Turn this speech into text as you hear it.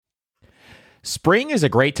Spring is a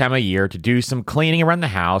great time of year to do some cleaning around the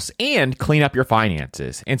house and clean up your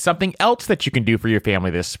finances. And something else that you can do for your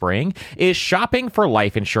family this spring is shopping for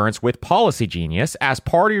life insurance with Policy Genius as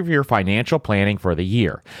part of your financial planning for the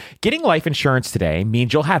year. Getting life insurance today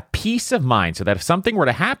means you'll have peace of mind so that if something were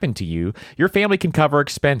to happen to you, your family can cover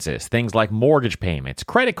expenses, things like mortgage payments,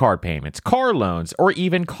 credit card payments, car loans, or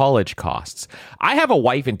even college costs. I have a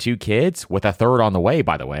wife and 2 kids, with a third on the way,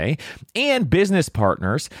 by the way, and business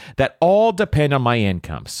partners that all depend on my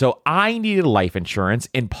income. So I needed life insurance,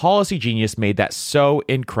 and Policy Genius made that so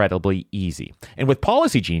incredibly easy. And with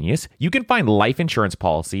Policy Genius, you can find life insurance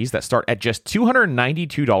policies that start at just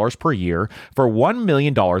 $292 per year for $1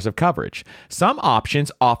 million of coverage. Some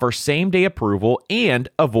options offer same-day approval and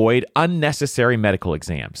avoid unnecessary medical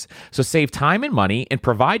exams. So save time and money and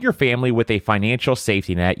provide your family with a financial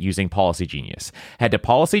safety net using Policy Genius. Head to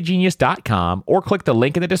policygenius.com or click the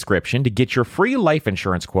link in the description to get your free life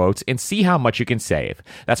insurance quotes and see how much you can save.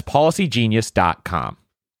 That's policygenius.com.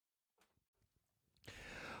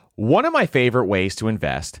 One of my favorite ways to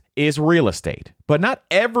invest is real estate, but not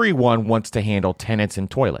everyone wants to handle tenants and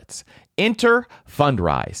toilets. Enter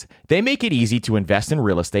Fundrise. They make it easy to invest in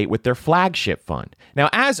real estate with their flagship fund. Now,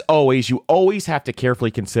 as always, you always have to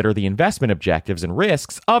carefully consider the investment objectives and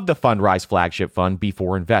risks of the Fundrise flagship fund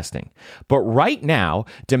before investing. But right now,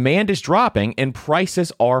 demand is dropping and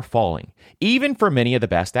prices are falling, even for many of the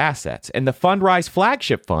best assets. And the Fundrise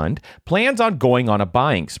flagship fund plans on going on a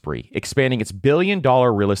buying spree, expanding its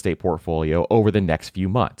billion-dollar real estate portfolio over the next few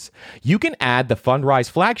months. You can add the Fundrise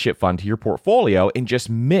flagship fund to your portfolio in just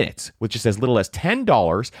minutes, with just as little as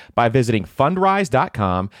 $10 by visiting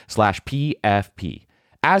fundrise.com/PFP.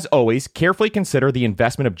 As always, carefully consider the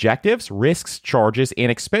investment objectives, risks, charges,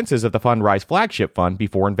 and expenses of the Fundrise flagship fund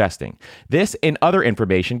before investing. This and other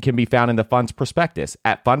information can be found in the fund's prospectus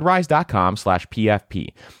at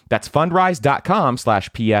fundrise.com/PFP. That's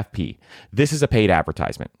fundrise.com/PFP. This is a paid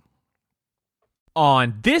advertisement.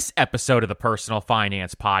 On this episode of the Personal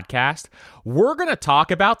Finance Podcast, we're going to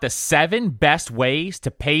talk about the 7 best ways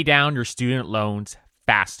to pay down your student loans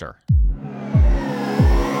faster.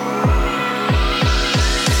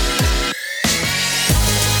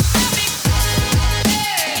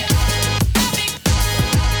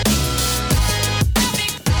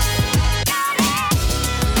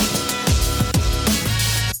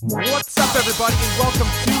 What's up, everybody, and welcome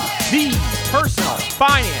to the Personal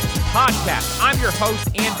Finance Podcast. I'm your host,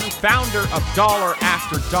 Andrew, founder of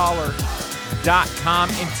DollarAfterDollar.com.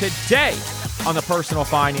 And today on the Personal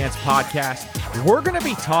Finance Podcast, we're going to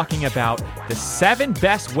be talking about the 7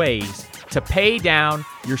 best ways to pay down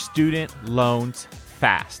your student loans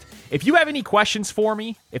fast. If you have any questions for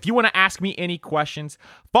me, if you want to ask me any questions,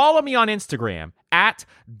 follow me on Instagram at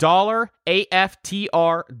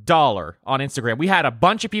 $AFTR on Instagram. We had a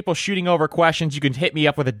bunch of people shooting over questions. You can hit me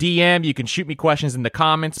up with a DM. You can shoot me questions in the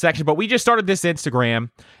comments section. But we just started this Instagram,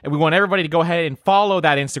 and we want everybody to go ahead and follow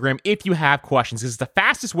that Instagram if you have questions. This is the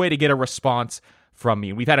fastest way to get a response from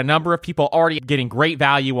me. We've had a number of people already getting great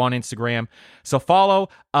value on Instagram, so follow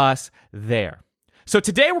us there. So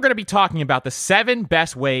today we're going to be talking about the 7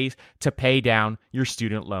 best ways to pay down your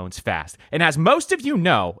student loans fast. And as most of you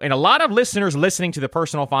know, and a lot of listeners listening to the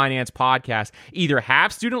Personal Finance Podcast either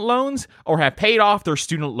have student loans or have paid off their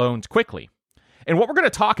student loans quickly. And what we're going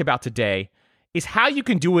to talk about today is how you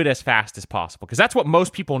can do it as fast as possible, because that's what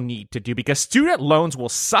most people need to do, because student loans will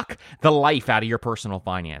suck the life out of your personal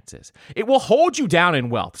finances. It will hold you down in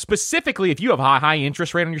wealth. Specifically, if you have a high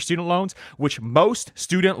interest rate on your student loans, which most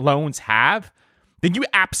student loans have, then you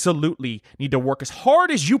absolutely need to work as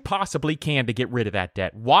hard as you possibly can to get rid of that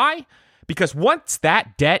debt. Why? Because once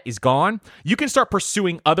that debt is gone, you can start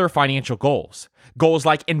pursuing other financial goals. Goals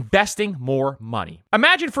like investing more money.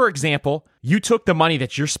 Imagine, for example, you took the money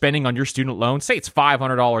that you're spending on your student loan, say it's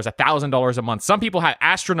 $500, $1,000 a month. Some people have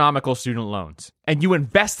astronomical student loans, and you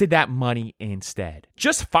invested that money instead.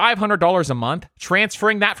 Just $500 a month,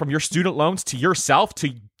 transferring that from your student loans to yourself,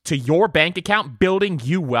 to your bank account, building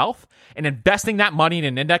you wealth, and investing that money in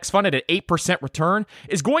an index fund at an 8% return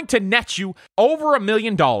is going to net you over $1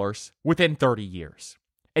 million within 30 years.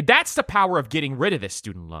 And that's the power of getting rid of this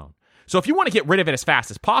student loan. So if you want to get rid of it as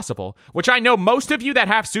fast as possible, which I know most of you that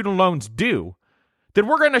have student loans do, then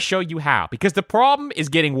we're going to show you how, because the problem is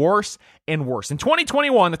getting worse and worse. In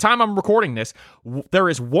 2021, the time I'm recording this, there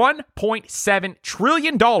is $1.7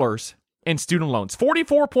 trillion in student loans.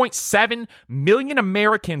 44.7 million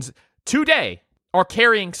Americans today are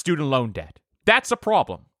carrying student loan debt. That's a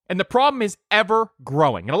problem. And the problem is ever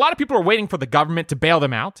growing. And a lot of people are waiting for the government to bail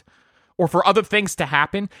them out or for other things to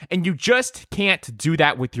happen, and you just can't do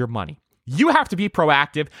that with your money. You have to be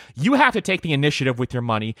proactive. You have to take the initiative with your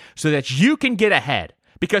money so that you can get ahead.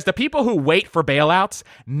 Because the people who wait for bailouts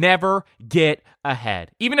never get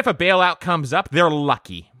ahead. Even if a bailout comes up, they're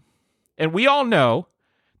lucky. And we all know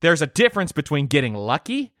there's a difference between getting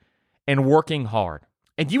lucky and working hard.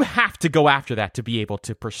 And you have to go after that to be able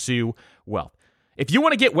to pursue wealth. If you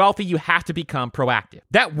want to get wealthy, you have to become proactive.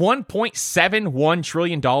 That $1.71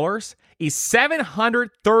 trillion is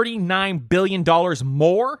 $739 billion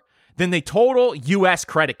more than the total U.S.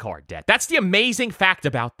 credit card debt. That's the amazing fact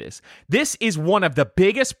about this. This is one of the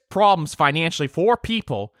biggest problems financially for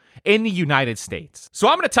people in the United States. So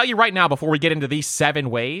I'm going to tell you right now, before we get into these 7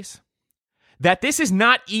 ways, that this is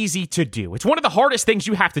not easy to do. It's one of the hardest things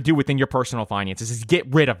you have to do within your personal finances is get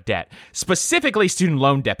rid of debt, specifically student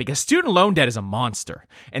loan debt, because student loan debt is a monster,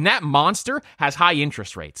 and that monster has high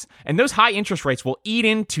interest rates, and those high interest rates will eat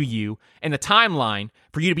into you and the timeline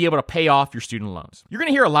for you to be able to pay off your student loans. You're going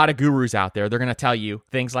to hear a lot of gurus out there. They're going to tell you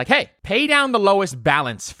things like, hey, pay down the lowest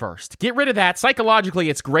balance first. Get rid of that.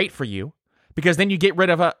 Psychologically, it's great for you, because then you get rid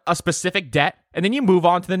of a specific debt and then you move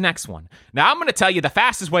on to the next one. Now, I'm going to tell you the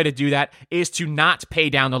fastest way to do that is to not pay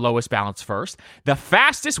down the lowest balance first. The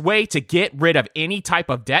fastest way to get rid of any type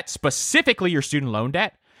of debt, specifically your student loan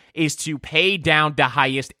debt, is to pay down the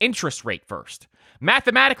highest interest rate first.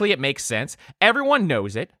 Mathematically, it makes sense. Everyone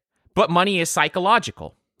knows it, but money is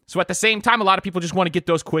psychological. So at the same time, a lot of people just want to get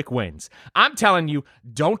those quick wins. I'm telling you,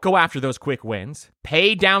 don't go after those quick wins.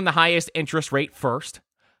 Pay down the highest interest rate first.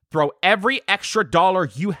 Throw every extra dollar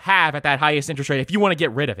you have at that highest interest rate if you want to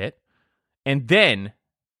get rid of it. And then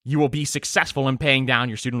you will be successful in paying down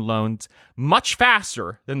your student loans much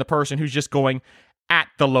faster than the person who's just going at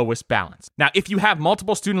the lowest balance. Now, if you have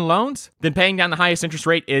multiple student loans, then paying down the highest interest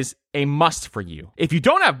rate is a must for you. If you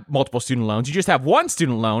don't have multiple student loans, you just have one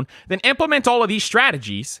student loan, then implement all of these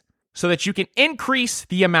strategies so that you can increase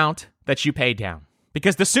the amount that you pay down.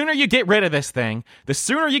 Because the sooner you get rid of this thing, the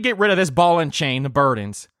sooner you get rid of this ball and chain, the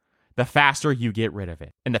burdens, the faster you get rid of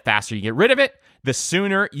it. And the faster you get rid of it, the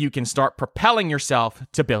sooner you can start propelling yourself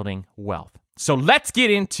to building wealth. So let's get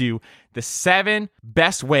into the 7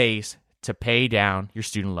 best ways to pay down your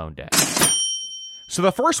student loan debt. So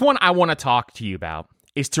the first one I want to talk to you about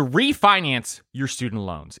is to refinance your student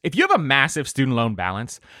loans. If you have a massive student loan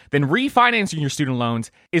balance, then refinancing your student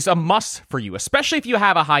loans is a must for you, especially if you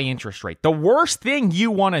have a high interest rate. The worst thing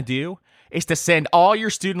you want to do is to send all your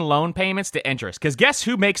student loan payments to interest. Because guess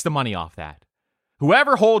who makes the money off that?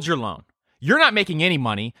 Whoever holds your loan. You're not making any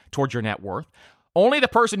money towards your net worth. Only the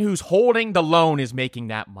person who's holding the loan is making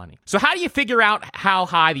that money. So how do you figure out how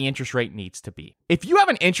high the interest rate needs to be? If you have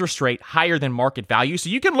an interest rate higher than market value, so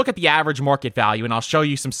you can look at the average market value, and I'll show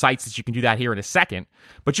you some sites that you can do that here in a second,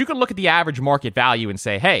 but you can look at the average market value and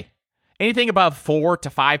say, hey, anything above 4 to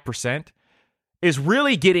 5% is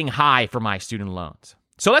really getting high for my student loans.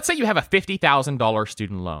 So let's say you have a $50,000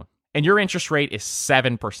 student loan and your interest rate is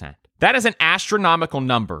 7%. That is an astronomical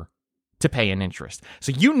number to pay in interest.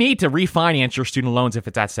 So you need to refinance your student loans if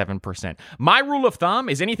it's at 7%. My rule of thumb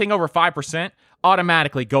is anything over 5%,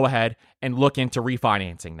 automatically go ahead and look into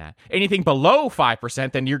refinancing that. Anything below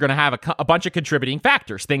 5%, then you're going to have a bunch of contributing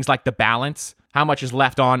factors. Things like the balance, how much is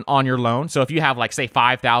left on your loan. So if you have like, say,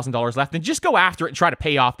 $5,000 left, then just go after it and try to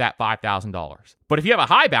pay off that $5,000. But if you have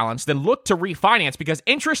a high balance, then look to refinance because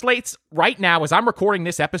interest rates right now, as I'm recording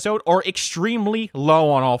this episode, are extremely low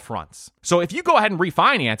on all fronts. So if you go ahead and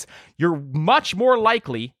refinance, you're much more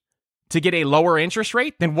likely to get a lower interest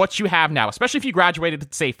rate than what you have now, especially if you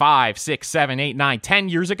graduated, say, 5, 6, 7, 8, 9, 10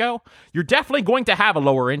 years ago, you're definitely going to have a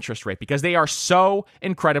lower interest rate because they are so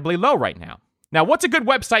incredibly low right now. Now, what's a good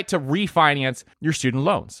website to refinance your student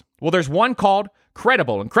loans? Well, there's one called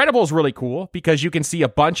Credible, and Credible is really cool because you can see a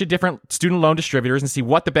bunch of different student loan distributors and see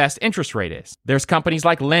what the best interest rate is. There's companies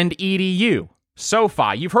like LendEDU,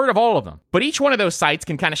 SoFi, you've heard of all of them. But each one of those sites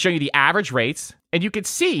can kind of show you the average rates, and you can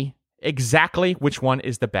see exactly which one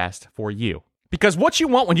is the best for you. Because what you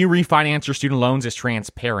want when you refinance your student loans is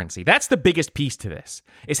transparency. That's the biggest piece to this,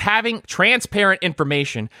 is having transparent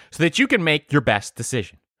information so that you can make your best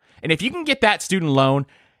decision. And if you can get that student loan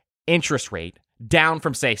interest rate down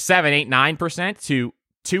from, say, 7, 8, 9% to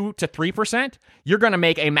 2 to 3%, you're going to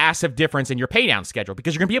make a massive difference in your pay down schedule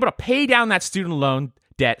because you're going to be able to pay down that student loan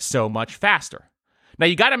debt so much faster. Now,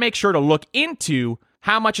 you got to make sure to look into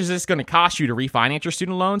how much is this going to cost you to refinance your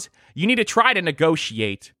student loans. You need to try to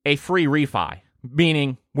negotiate a free refi,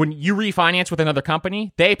 meaning when you refinance with another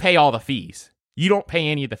company, they pay all the fees. You don't pay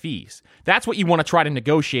any of the fees. That's what you want to try to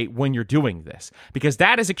negotiate when you're doing this, because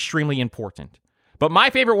that is extremely important. But my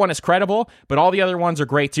favorite one is Credible, but all the other ones are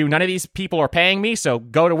great too. None of these people are paying me, so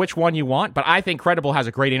go to which one you want, but I think Credible has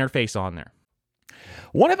a great interface on there.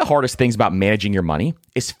 One of the hardest things about managing your money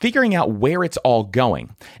is figuring out where it's all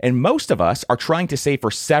going. And most of us are trying to save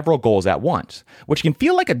for several goals at once, which can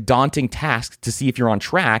feel like a daunting task to see if you're on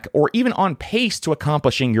track or even on pace to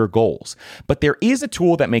accomplishing your goals. But there is a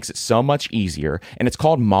tool that makes it so much easier, and it's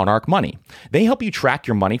called Monarch Money. They help you track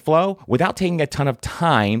your money flow without taking a ton of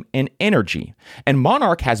time and energy. And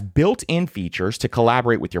Monarch has built-in features to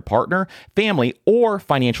collaborate with your partner, family, or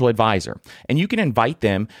financial advisor. And you can invite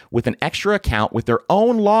them with an extra account with their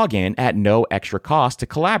own login at no extra cost to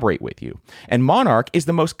collaborate with you. And Monarch is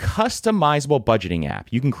the most customizable budgeting app.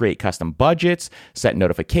 You can create custom budgets, set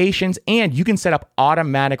notifications, and you can set up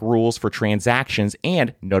automatic rules for transactions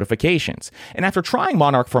and notifications. And after trying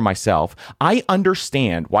Monarch for myself, I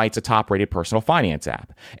understand why it's a top-rated personal finance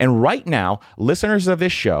app. And right now, listeners of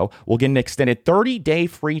this show will get an extended 30-day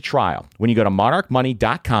free trial when you go to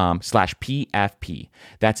monarchmoney.com/PFP.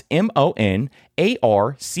 That's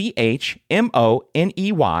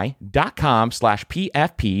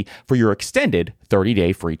MonarchMoney.com/PFP for your extended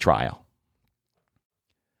 30-day free trial.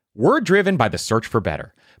 We're driven by the search for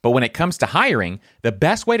better. But when it comes to hiring, the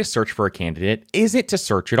best way to search for a candidate isn't to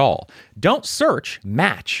search at all. Don't search,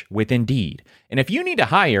 match with Indeed. And if you need to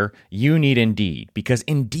hire, you need Indeed, because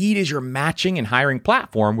Indeed is your matching and hiring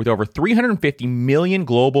platform with over 350 million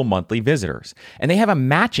global monthly visitors. And they have a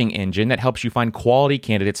matching engine that helps you find quality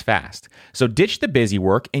candidates fast. So ditch the busy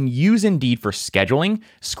work and use Indeed for scheduling,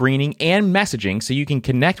 screening, and messaging so you can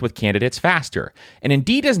connect with candidates faster. And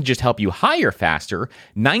Indeed doesn't just help you hire faster.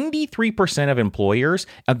 93% of employers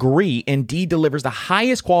agree Indeed delivers the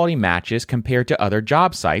highest quality matches compared to other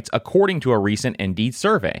job sites, according to a recent Indeed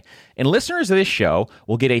survey. And listeners of this show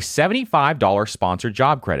will get a $75 sponsored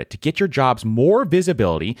job credit to get your jobs more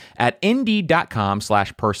visibility at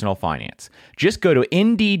Indeed.com/personalfinance. Just go to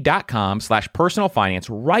Indeed.com/personalfinance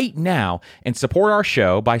right now and support our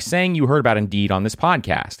show by saying you heard about Indeed on this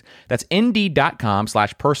podcast. That's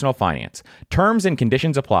Indeed.com/personalfinance. Terms and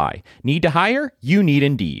conditions apply. Need to hire? You need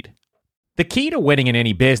Indeed. The key to winning in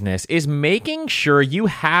any business is making sure you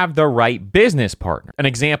have the right business partner. An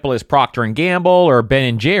example is Procter & Gamble or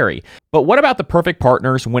Ben & Jerry. But what about the perfect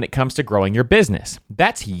partners when it comes to growing your business?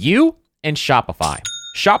 That's you and Shopify.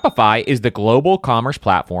 Shopify is the global commerce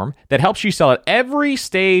platform that helps you sell at every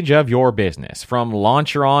stage of your business, from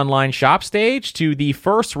launch your online shop stage to the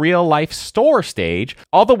first real-life store stage,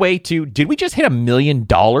 all the way to, did we just hit $1 million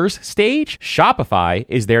stage? Shopify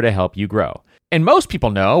is there to help you grow. And most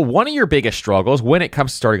people know one of your biggest struggles when it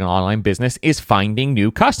comes to starting an online business is finding new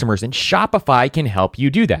customers, and Shopify can help you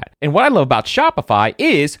do that. And what I love about Shopify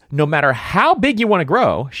is no matter how big you want to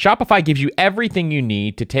grow, Shopify gives you everything you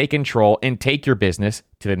need to take control and take your business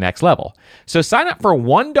to the next level. So sign up for a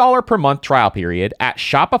 $1 per month trial period at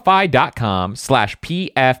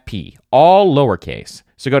shopify.com/PFP, all lowercase.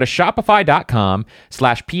 So go to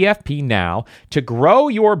shopify.com/PFP now to grow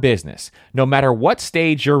your business, no matter what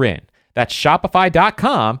stage you're in. That's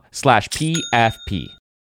shopify.com/PFP.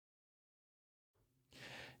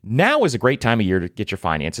 Now is a great time of year to get your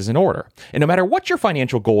finances in order. And no matter what your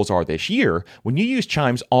financial goals are this year, when you use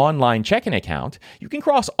Chime's online checking account, you can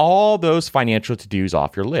cross all those financial to-dos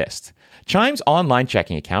off your list. Chime's online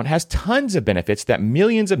checking account has tons of benefits that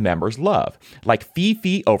millions of members love, like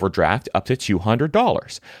fee overdraft up to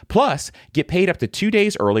 $200. Plus, get paid up to 2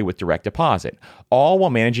 days early with direct deposit, all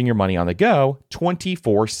while managing your money on the go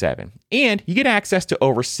 24/7. And you get access to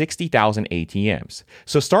over 60,000 ATMs.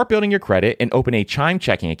 So start building your credit and open a Chime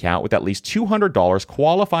checking account with at least $200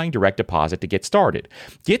 qualifying direct deposit to get started.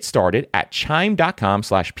 Get started at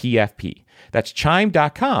chime.com/PFP. That's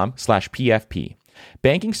chime.com/PFP.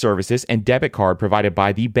 Banking services and debit card provided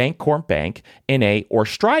by the Bancorp Bank, N.A. or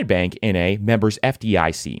Stride Bank, N.A., members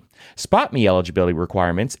FDIC. SpotMe eligibility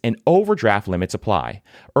requirements and overdraft limits apply.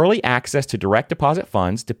 Early access to direct deposit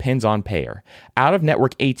funds depends on payer.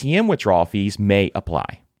 Out-of-network ATM withdrawal fees may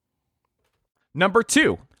apply. Number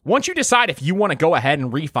 2, once you decide if you want to go ahead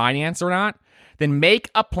and refinance or not, then make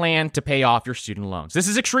a plan to pay off your student loans. This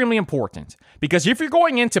is extremely important because if you're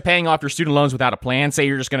going into paying off your student loans without a plan, say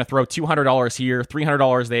you're just going to throw $200 here,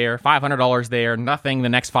 $300 there, $500 there, nothing the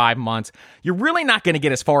next 5 months, you're really not going to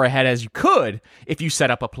get as far ahead as you could if you set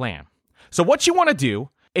up a plan. So what you want to do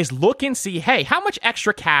is look and see, hey, how much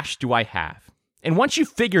extra cash do I have? And once you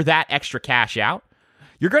figure that extra cash out,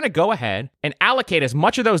 you're going to go ahead and allocate as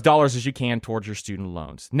much of those dollars as you can towards your student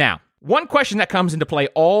loans. Now, one question that comes into play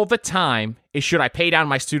all the time is, should I pay down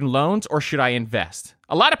my student loans or should I invest?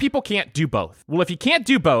 A lot of people can't do both. Well, if you can't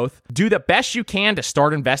do both, do the best you can to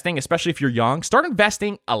start investing, especially if you're young. Start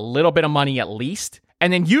investing a little bit of money at least,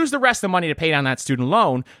 and then use the rest of the money to pay down that student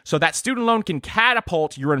loan so that student loan can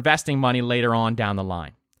catapult your investing money later on down the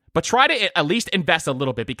line. But try to at least invest a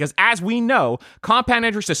little bit, because as we know, compound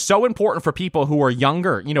interest is so important for people who are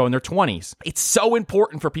younger, in their 20s. It's so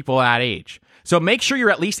important for people that age. So make sure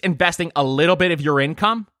you're at least investing a little bit of your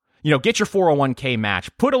income. Get your 401k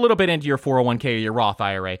match. Put a little bit into your 401k or your Roth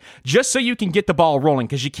IRA, just so you can get the ball rolling,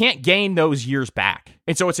 because you can't gain those years back.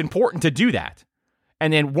 And so it's important to do that.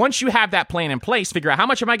 And then once you have that plan in place, figure out how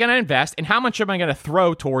much am I going to invest and how much am I going to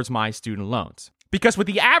throw towards my student loans. Because with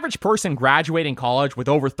the average person graduating college with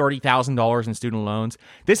over $30,000 in student loans,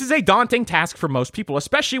 this is a daunting task for most people,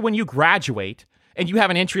 especially when you graduate and you have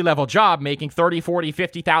an entry-level job making $30,000,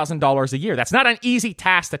 $40,000, $50,000 a year. That's not an easy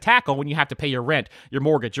task to tackle when you have to pay your rent, your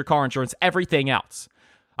mortgage, your car insurance, everything else.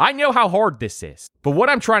 I know how hard this is, but what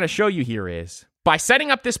I'm trying to show you here is, by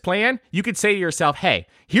setting up this plan, you could say to yourself, hey,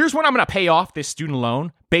 here's when I'm going to pay off this student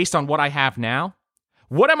loan based on what I have now.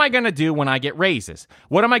 What am I going to do when I get raises?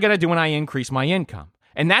 What am I going to do when I increase my income?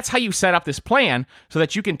 And that's how you set up this plan so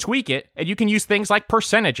that you can tweak it and you can use things like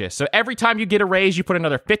percentages. So every time you get a raise, you put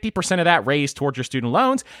another 50% of that raise towards your student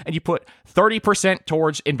loans and you put 30%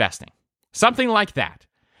 towards investing. Something like that.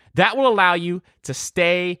 That will allow you to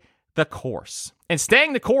stay the course. And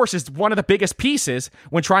staying the course is one of the biggest pieces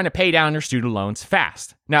when trying to pay down your student loans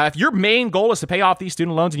fast. Now, if your main goal is to pay off these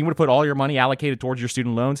student loans and you want to put all your money allocated towards your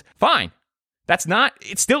student loans, fine.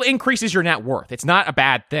 It still increases your net worth. It's not a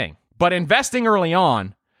bad thing. But investing early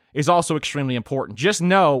on is also extremely important. Just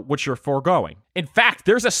know what you're foregoing. In fact,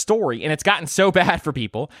 there's a story, and it's gotten so bad for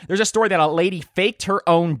people. There's a story that a lady faked her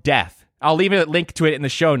own death. I'll leave a link to it in the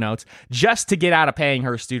show notes just to get out of paying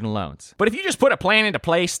her student loans. But if you just put a plan into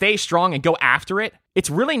place, stay strong, and go after it, it's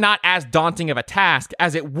really not as daunting of a task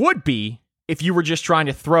as it would be if you were just trying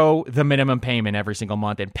to throw the minimum payment every single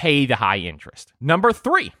month and pay the high interest. Number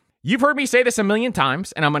 3. You've heard me say this a million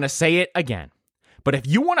times, and I'm going to say it again. But if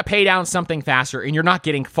you want to pay down something faster and you're not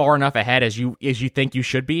getting far enough ahead as you think you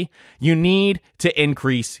should be, you need to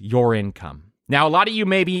increase your income. Now, a lot of you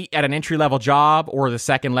may be at an entry-level job or the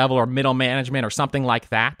second level or middle management or something like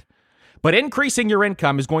that. But increasing your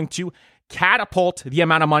income is going to catapult the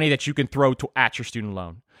amount of money that you can throw at your student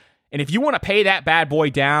loan. And if you want to pay that bad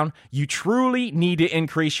boy down, you truly need to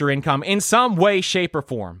increase your income in some way, shape, or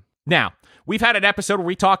form. Now, we've had an episode where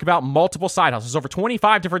we talk about multiple side hustles, over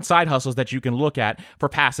 25 different side hustles that you can look at for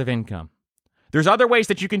passive income. There's other ways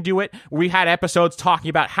that you can do it. We had episodes talking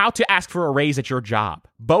about how to ask for a raise at your job.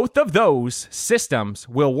 Both of those systems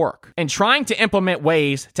will work. And trying to implement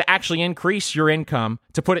ways to actually increase your income,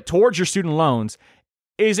 to put it towards your student loans,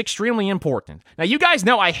 is extremely important. Now, you guys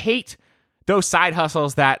know I hate those side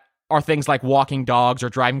hustles that are things like walking dogs or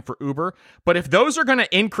driving for Uber. But if those are going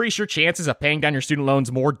to increase your chances of paying down your student loans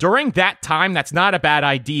more during that time, that's not a bad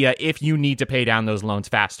idea if you need to pay down those loans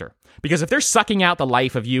faster. Because if they're sucking out the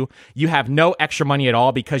life of you, you have no extra money at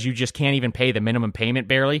all because you just can't even pay the minimum payment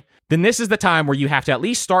barely, then this is the time where you have to at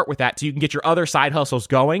least start with that so you can get your other side hustles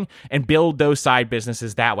going and build those side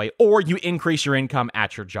businesses that way, or you increase your income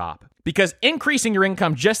at your job. Because increasing your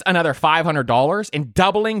income just another $500 and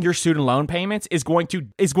doubling your student loan payments is going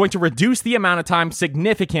to reduce the amount of time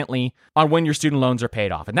significantly on when your student loans are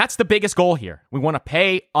paid off. And that's the biggest goal here. We want to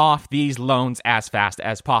pay off these loans as fast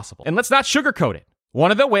as possible. And let's not sugarcoat it. One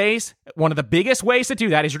of the biggest ways to do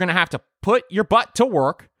that is you're going to have to put your butt to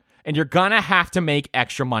work, and you're going to have to make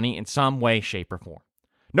extra money in some way, shape, or form.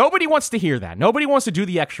 Nobody wants to hear that. Nobody wants to do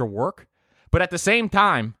the extra work. But at the same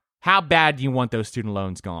time, how bad do you want those student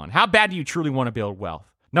loans gone? How bad do you truly want to build wealth?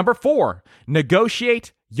 Number 4,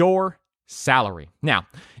 negotiate your salary. Now,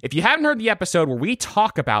 if you haven't heard the episode where we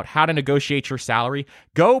talk about how to negotiate your salary,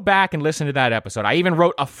 go back and listen to that episode. I even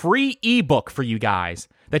wrote a free ebook for you guys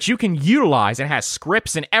that you can utilize, and has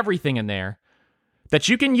scripts and everything in there that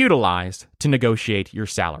you can utilize to negotiate your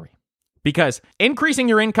salary. Because increasing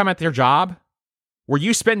your income at your job, where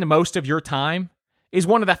you spend the most of your time, is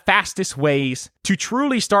one of the fastest ways to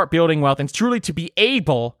truly start building wealth and truly to be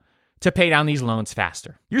able to pay down these loans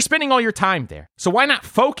faster. You're spending all your time there. So why not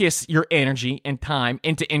focus your energy and time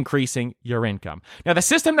into increasing your income? Now, the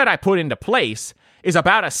system that I put into place is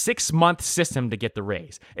about a 6-month system to get the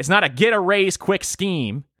raise. It's not a get a raise quick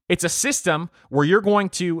scheme. It's a system where you're going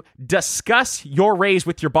to discuss your raise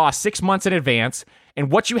with your boss 6 months in advance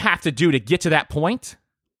and what you have to do to get to that point.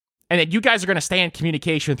 And that you guys are going to stay in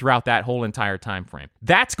communication throughout that whole entire time frame.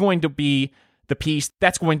 That's going to be the piece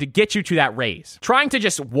that's going to get you to that raise. Trying to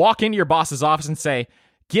just walk into your boss's office and say,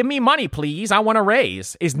 give me money, please, I want a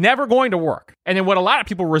raise, is never going to work. And then what a lot of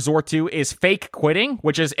people resort to is fake quitting,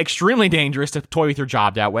 which is extremely dangerous to toy with your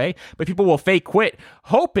job that way. But people will fake quit,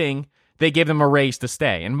 hoping they give them a raise to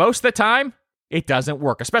stay. And most of the time, it doesn't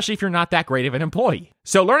work, especially if you're not that great of an employee.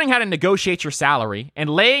 So learning how to negotiate your salary and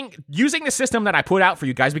using the system that I put out for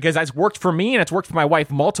you guys, because it's worked for me and it's worked for my wife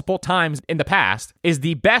multiple times in the past, is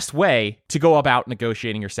the best way to go about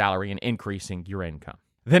negotiating your salary and increasing your income.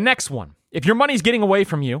 The next one, if your money's getting away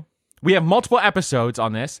from you, we have multiple episodes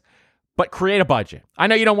on this, but create a budget. I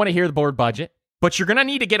know you don't want to hear the word budget, but you're going to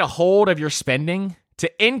need to get a hold of your spending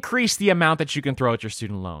to increase the amount that you can throw at your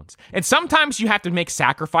student loans. And sometimes you have to make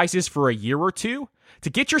sacrifices for a year or two to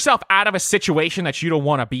get yourself out of a situation that you don't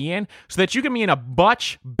want to be in so that you can be in a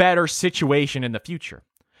much better situation in the future.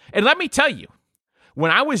 And let me tell you, when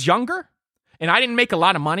I was younger and I didn't make a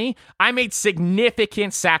lot of money, I made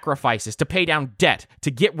significant sacrifices to pay down debt, to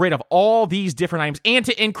get rid of all these different items, and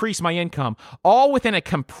to increase my income, all within a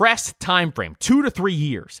compressed time frame, 2 to 3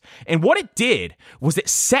 years. And what it did was it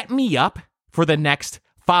set me up for the next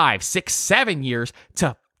 5, 6, 7 years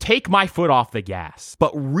to take my foot off the gas.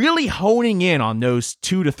 But really honing in on those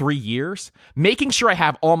 2 to 3 years, making sure I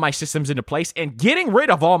have all my systems into place and getting rid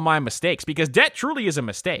of all my mistakes, because debt truly is a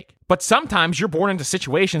mistake. But sometimes you're born into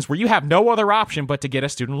situations where you have no other option but to get a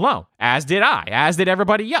student loan, as did I, as did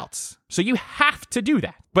everybody else. So you have to do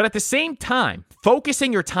that. But at the same time,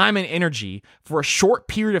 focusing your time and energy for a short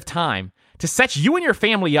period of time to set you and your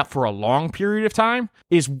family up for a long period of time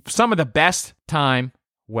is some of the best time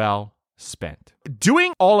well spent.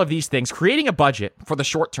 Doing all of these things, creating a budget for the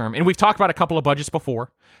short term, and we've talked about a couple of budgets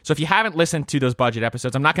before, so if you haven't listened to those budget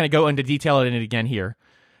episodes, I'm not going to go into detail in it again here,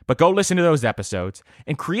 but go listen to those episodes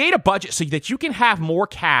and create a budget so that you can have more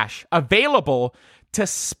cash available to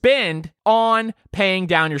spend on paying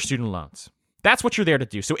down your student loans. That's what you're there to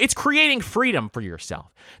do. So it's creating freedom for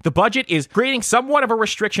yourself. The budget is creating somewhat of a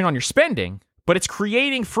restriction on your spending, but it's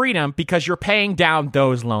creating freedom because you're paying down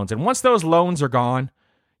those loans. And once those loans are gone,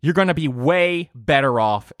 you're going to be way better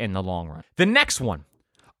off in the long run. The next one,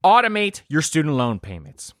 automate your student loan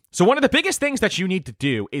payments. So one of the biggest things that you need to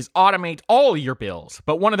do is automate all your bills.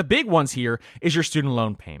 But one of the big ones here is your student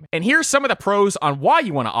loan payment. And here's some of the pros on why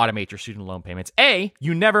you want to automate your student loan payments. A,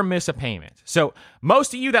 you never miss a payment. So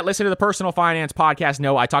most of you that listen to the Personal Finance Podcast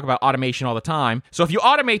know I talk about automation all the time. So if you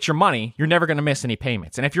automate your money, you're never going to miss any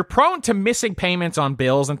payments. And if you're prone to missing payments on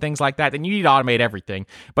bills and things like that, then you need to automate everything,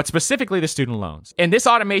 but specifically the student loans. And this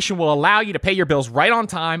automation will allow you to pay your bills right on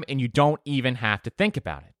time, and you don't even have to think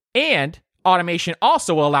about it. And automation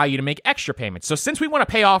also will allow you to make extra payments. So since we want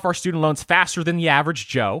to pay off our student loans faster than the average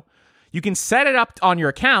Joe, you can set it up on your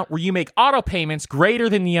account where you make auto payments greater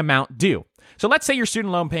than the amount due. So let's say your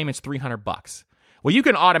student loan payment's $300. Well, you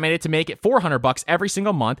can automate it to make it $400 every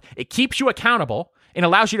single month. It keeps you accountable and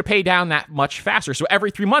allows you to pay down that much faster. So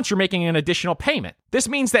every 3 months, you're making an additional payment. This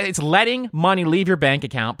means that it's letting money leave your bank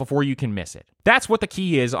account before you can miss it. That's what the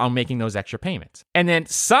key is on making those extra payments. And then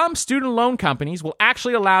some student loan companies will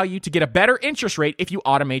actually allow you to get a better interest rate if you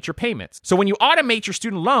automate your payments. So when you automate your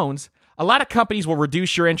student loans, a lot of companies will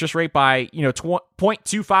reduce your interest rate by,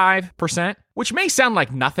 0.25%, which may sound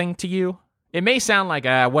like nothing to you. It may sound like,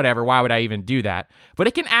 whatever, why would I even do that? But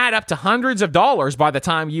it can add up to hundreds of dollars by the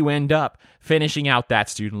time you end up finishing out that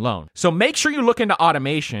student loan. So make sure you look into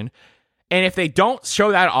automation. And if they don't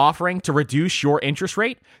show that offering to reduce your interest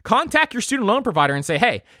rate, contact your student loan provider and say,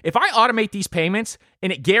 hey, if I automate these payments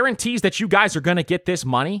and it guarantees that you guys are going to get this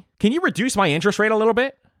money, can you reduce my interest rate a little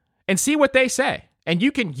bit? And see what they say. And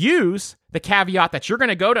you can use the caveat that you're going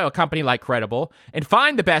to go to a company like Credible and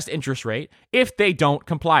find the best interest rate if they don't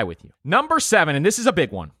comply with you. Number 7, and this is a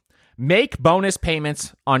big one, make bonus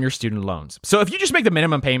payments on your student loans. So if you just make the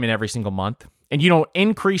minimum payment every single month and you don't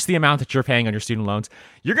increase the amount that you're paying on your student loans,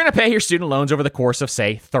 you're going to pay your student loans over the course of,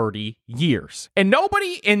 say, 30 years. And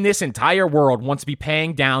nobody in this entire world wants to be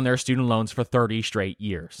paying down their student loans for 30 straight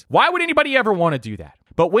years. Why would anybody ever want to do that?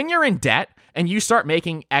 But when you're in debt and you start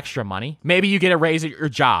making extra money, maybe you get a raise at your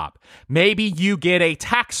job. Maybe you get a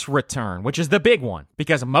tax return, which is the big one.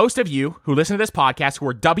 Because most of you who listen to this podcast who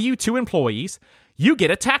are W-2 employees, you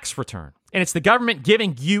get a tax return. And it's the government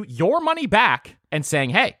giving you your money back and saying,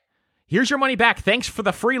 hey, here's your money back. Thanks for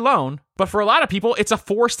the free loan. But for a lot of people, it's a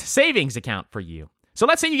forced savings account for you. So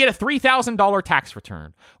let's say you get a $3,000 tax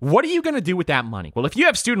return. What are you going to do with that money? Well, if you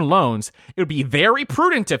have student loans, it would be very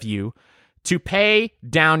prudent of you to pay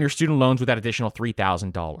down your student loans with that additional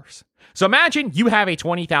 $3,000. So imagine you have a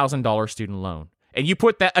 $20,000 student loan and you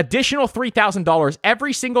put that additional $3,000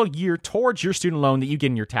 every single year towards your student loan that you get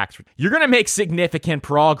in your tax return. You're going to make significant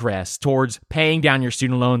progress towards paying down your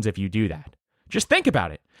student loans if you do that. Just think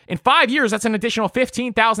about it. In 5 years, that's an additional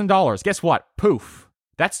 $15,000. Guess what? Poof.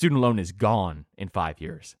 That student loan is gone in 5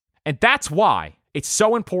 years. And that's why it's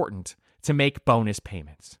so important to make bonus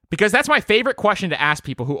payments? Because that's my favorite question to ask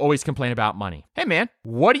people who always complain about money. Hey man,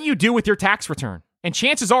 what do you do with your tax return? And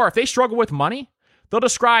chances are, if they struggle with money, they'll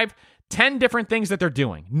describe 10 different things that they're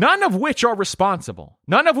doing, none of which are responsible,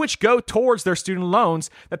 none of which go towards their student loans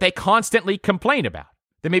that they constantly complain about.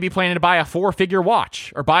 They may be planning to buy a 4-figure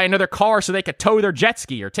watch or buy another car so they could tow their jet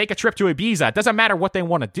ski or take a trip to Ibiza. It doesn't matter what they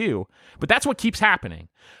want to do, but that's what keeps happening.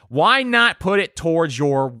 Why not put it towards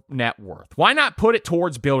your net worth? Why not put it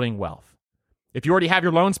towards building wealth? If you already have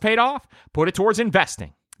your loans paid off, put it towards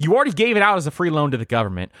investing. You already gave it out as a free loan to the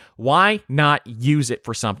government. Why not use it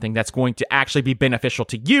for something that's going to actually be beneficial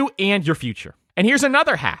to you and your future? And here's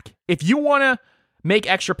another hack. If you want to make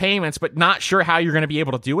extra payments, but not sure how you're going to be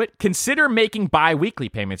able to do it, consider making bi-weekly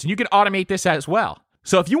payments. And you can automate this as well.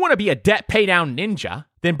 So if you want to be a debt pay down ninja,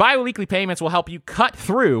 then bi-weekly payments will help you cut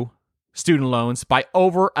through student loans by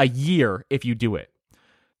over a year if you do it.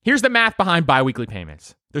 Here's the math behind bi-weekly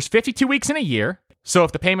payments. There's 52 weeks in a year. So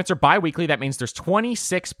if the payments are bi-weekly, that means there's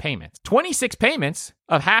 26 payments. 26 payments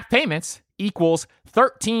of half payments equals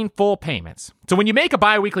 13 full payments. So when you make a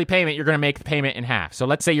bi-weekly payment, you're going to make the payment in half. So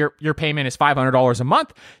let's say your payment is $500 a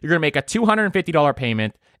month. You're going to make a $250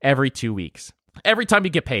 payment every 2 weeks. Every time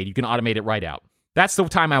you get paid, you can automate it right out. That's the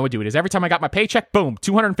time I would do it, is every time I got my paycheck, boom,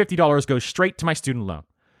 $250 goes straight to my student loan.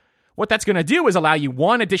 What that's going to do is allow you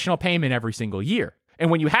one additional payment every single year. And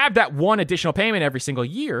when you have that one additional payment every single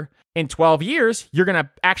year, in 12 years, you're going to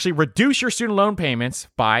actually reduce your student loan payments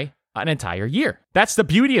by an entire year. That's the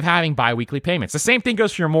beauty of having bi-weekly payments. The same thing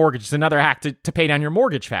goes for your mortgage. It's another hack to pay down your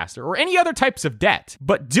mortgage faster or any other types of debt.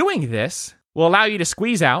 But doing this will allow you to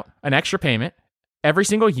squeeze out an extra payment every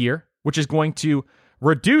single year, which is going to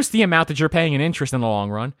reduce the amount that you're paying in interest in the long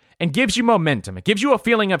run and gives you momentum. It gives you a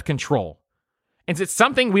feeling of control. And it's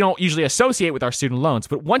something we don't usually associate with our student loans.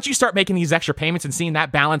 But once you start making these extra payments and seeing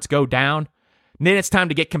that balance go down, then it's time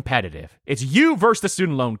to get competitive. It's you versus the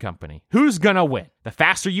student loan company. Who's going to win? The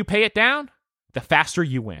faster you pay it down, the faster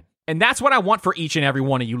you win. And that's what I want for each and every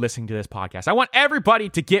one of you listening to this podcast. I want everybody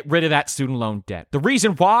to get rid of that student loan debt. The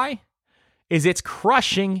reason why is it's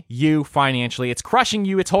crushing you financially. It's crushing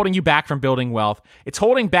you. It's holding you back from building wealth. It's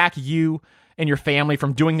holding back you and your family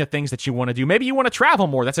from doing the things that you want to do. Maybe you want to travel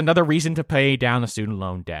more. That's another reason to pay down the student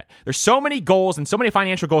loan debt. There's so many goals and so many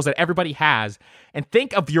financial goals that everybody has. And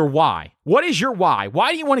think of your why. What is your why?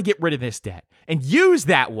 Why do you want to get rid of this debt? And use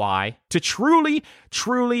that why to truly,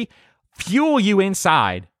 truly fuel you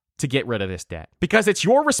inside to get rid of this debt. Because it's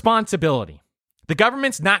your responsibility. The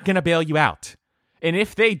government's not going to bail you out. And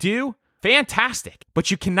if they do, fantastic.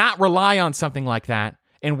 But you cannot rely on something like that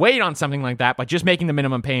and wait on something like that by just making the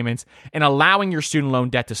minimum payments and allowing your student loan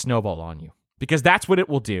debt to snowball on you. Because that's what it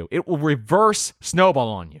will do. It will reverse snowball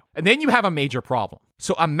on you. And then you have a major problem.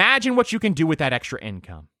 So imagine what you can do with that extra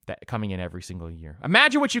income that coming in every single year.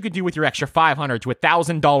 Imagine what you could do with your extra $500 to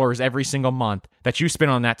 $1,000 every single month that you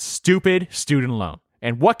spend on that stupid student loan.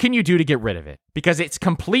 And what can you do to get rid of it? Because it's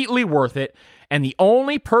completely worth it. And the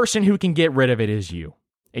only person who can get rid of it is you.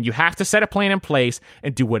 And you have to set a plan in place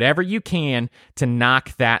and do whatever you can to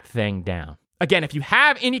knock that thing down. Again, if you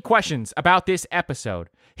have any questions about this episode,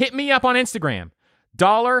 hit me up on Instagram,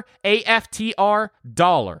 $AFTR,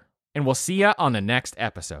 and we'll see you on the next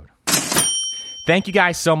episode. Thank you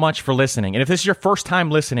guys so much for listening. And if this is your first time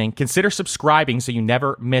listening, consider subscribing so you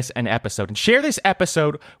never miss an episode. And share this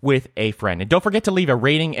episode with a friend. And don't forget to leave a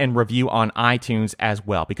rating and review on iTunes as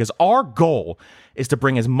well, because our goal is to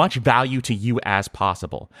bring as much value to you as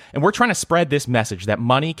possible. And we're trying to spread this message that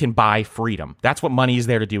money can buy freedom. That's what money is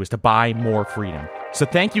there to do, is to buy more freedom. So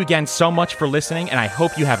thank you again so much for listening, and I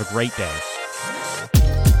hope you have a great day.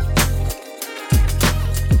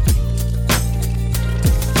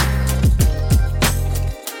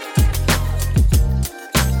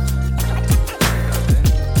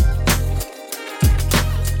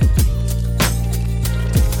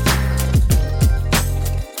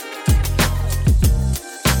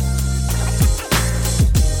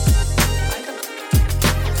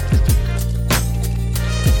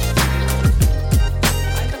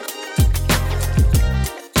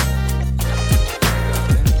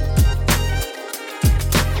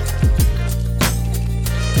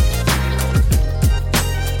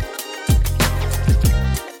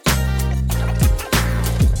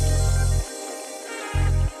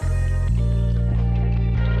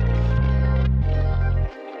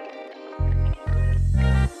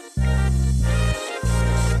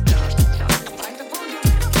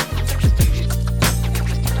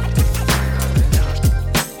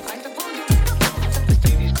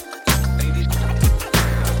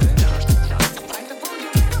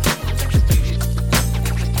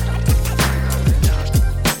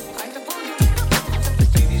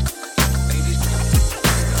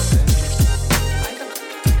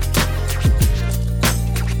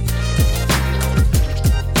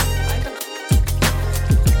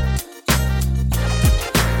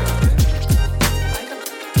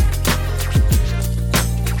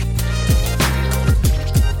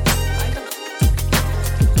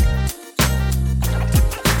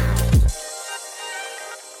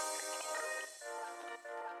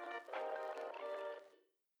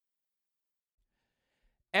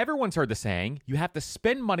 everyone's heard the saying, you have to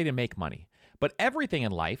spend money to make money. But everything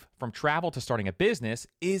in life, from travel to starting a business,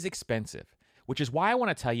 is expensive, which is why I want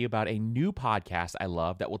to tell you about a new podcast I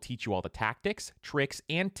love that will teach you all the tactics, tricks,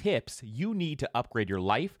 and tips you need to upgrade your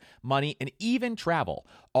life, money, and even travel,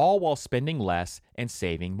 all while spending less and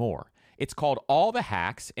saving more. It's called All the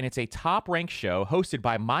Hacks, and it's a top-ranked show hosted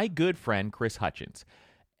by my good friend Chris Hutchins,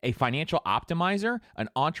 a financial optimizer, an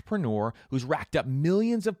entrepreneur who's racked up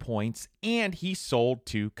millions of points, and he sold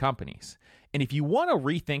 2 companies. And if you want to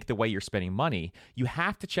rethink the way you're spending money, you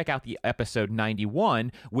have to check out the episode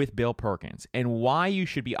 91 with Bill Perkins and why you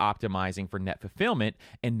should be optimizing for net fulfillment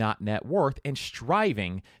and not net worth and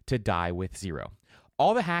striving to die with zero.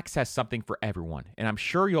 All the Hacks has something for everyone, and I'm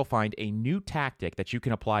sure you'll find a new tactic that you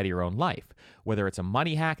can apply to your own life, whether it's a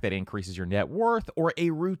money hack that increases your net worth or a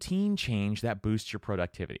routine change that boosts your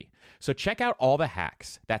productivity. So check out All the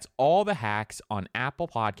Hacks. That's All the Hacks on Apple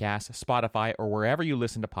Podcasts, Spotify, or wherever you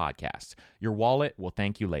listen to podcasts. Your wallet will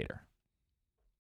thank you later.